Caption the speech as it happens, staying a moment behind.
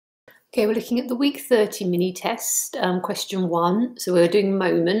Okay, we're looking at the week 30 mini test, question 1. So we're doing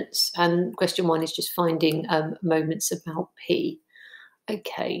moments, and question 1 is just finding moments about P.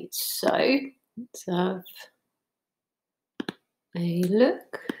 Okay, so let's have a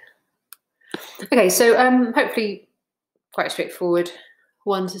look. Okay, so hopefully quite a straightforward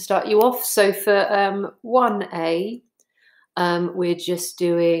one to start you off. So for 1A, we're just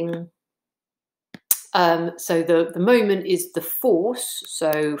doing so the moment is the force.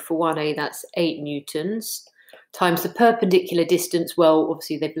 So for 1A, that's 8 newtons times the perpendicular distance. Well,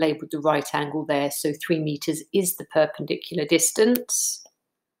 obviously they've labelled the right angle there, so 3 meters is the perpendicular distance.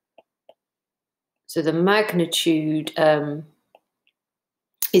 So the magnitude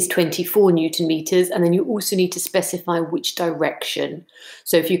is 24 newton meters, and then you also need to specify which direction.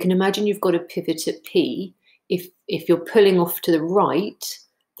 So if you can imagine you've got a pivot at P, if you're pulling off to the right,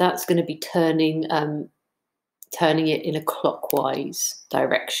 that's going to be turning it in a clockwise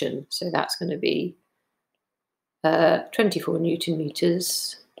direction. So that's going to be 24 newton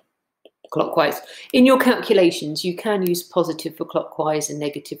meters clockwise. In your calculations, you can use positive for clockwise and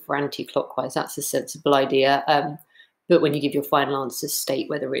negative for anti-clockwise. That's a sensible idea. But when you give your final answer, state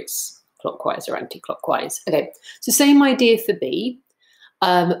whether it's clockwise or anti-clockwise. Okay, so same idea for B.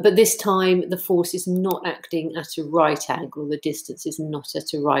 But this time the force is not acting at a right angle. The distance is not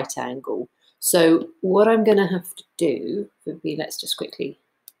at a right angle. So what I'm going to have to do would be, let's just quickly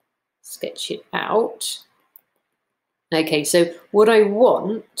sketch it out. Okay, so what I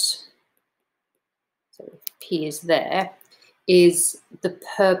want, so P is there, is the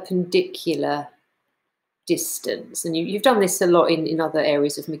perpendicular distance. And you've done this a lot in other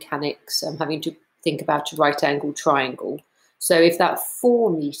areas of mechanics, having to think about a right angle triangle. So if that 4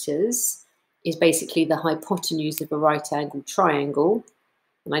 meters is basically the hypotenuse of a right angle triangle,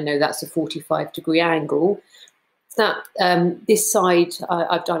 and I know that's a 45-degree angle, that this side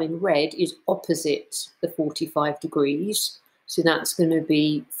I've done in red is opposite the 45 degrees. So that's going to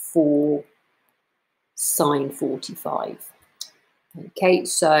be 4 sine 45. Okay,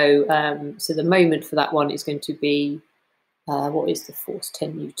 so so the moment for that one is going to be, what is the force?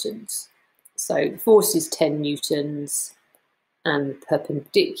 10 newtons. So the force is 10 newtons, and the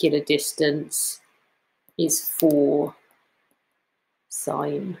perpendicular distance is 4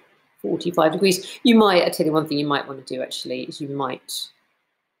 sine 45 degrees. You might, I tell you one thing you might want to do actually, is you might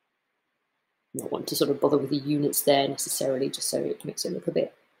not want to sort of bother with the units there necessarily, just so it makes it look a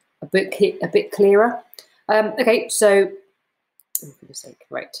bit clearer. Okay, so for goodness sake,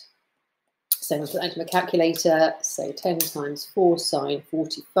 right. So I'll put that into my calculator. So 10 times 4 sine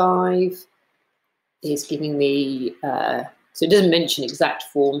 45 is giving me, so it doesn't mention exact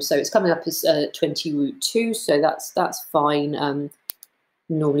form, so it's coming up as 20 root 2, so that's fine.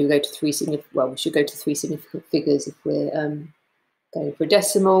 Normally we go to we should go to 3 significant figures if we're going for a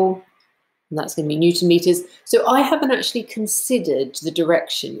decimal, and that's going to be Newton meters. So I haven't actually considered the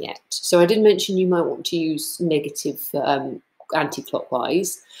direction yet. So I did mention you might want to use negative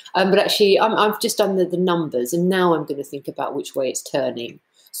anti-clockwise, but actually I've just done the numbers, and now I'm going to think about which way it's turning.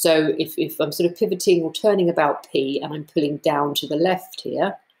 So if I'm sort of pivoting or turning about P and I'm pulling down to the left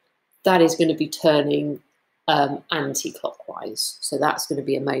here, that is going to be turning anti-clockwise. So that's going to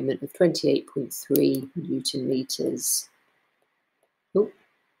be a moment of 28.3 Newton meters. Oh,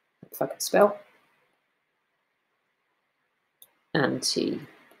 if I can spell.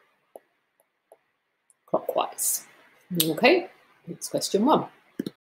 Anti-clockwise. Okay, that's question 1.